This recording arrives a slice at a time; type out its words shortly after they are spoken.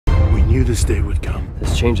knew this day would come.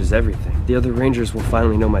 This changes everything. The other Rangers will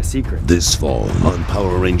finally know my secret. This fall on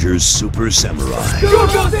Power Rangers Super Samurai. Go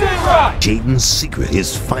Samurai! Jaden's secret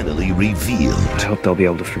is finally revealed. I hope they'll be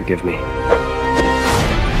able to forgive me.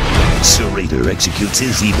 Serrator executes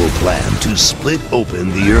his evil plan to split open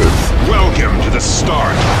the Earth. Welcome to the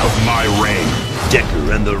start of my reign.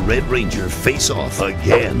 Decker and the Red Ranger face off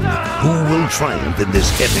again. Who will triumph in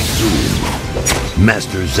this epic duel?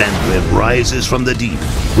 Master Zandred rises from the deep.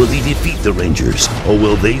 Will he defeat the Rangers, or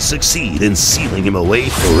will they succeed in sealing him away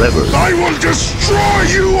forever? I will destroy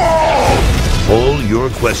you all! All your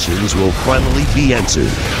questions will finally be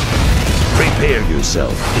answered. Prepare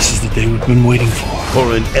yourself This is the day we've been waiting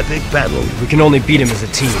for an epic battle We can only beat him as a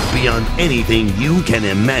team. beyond anything you can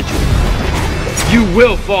imagine. You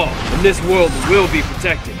will fall, and this world will be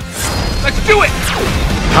protected. Let's do it!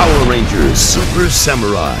 Power Rangers Super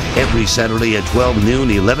Samurai, every Saturday at 12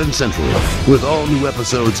 noon, 11 Central, with all new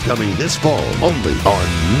episodes coming this fall only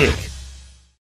on Nick.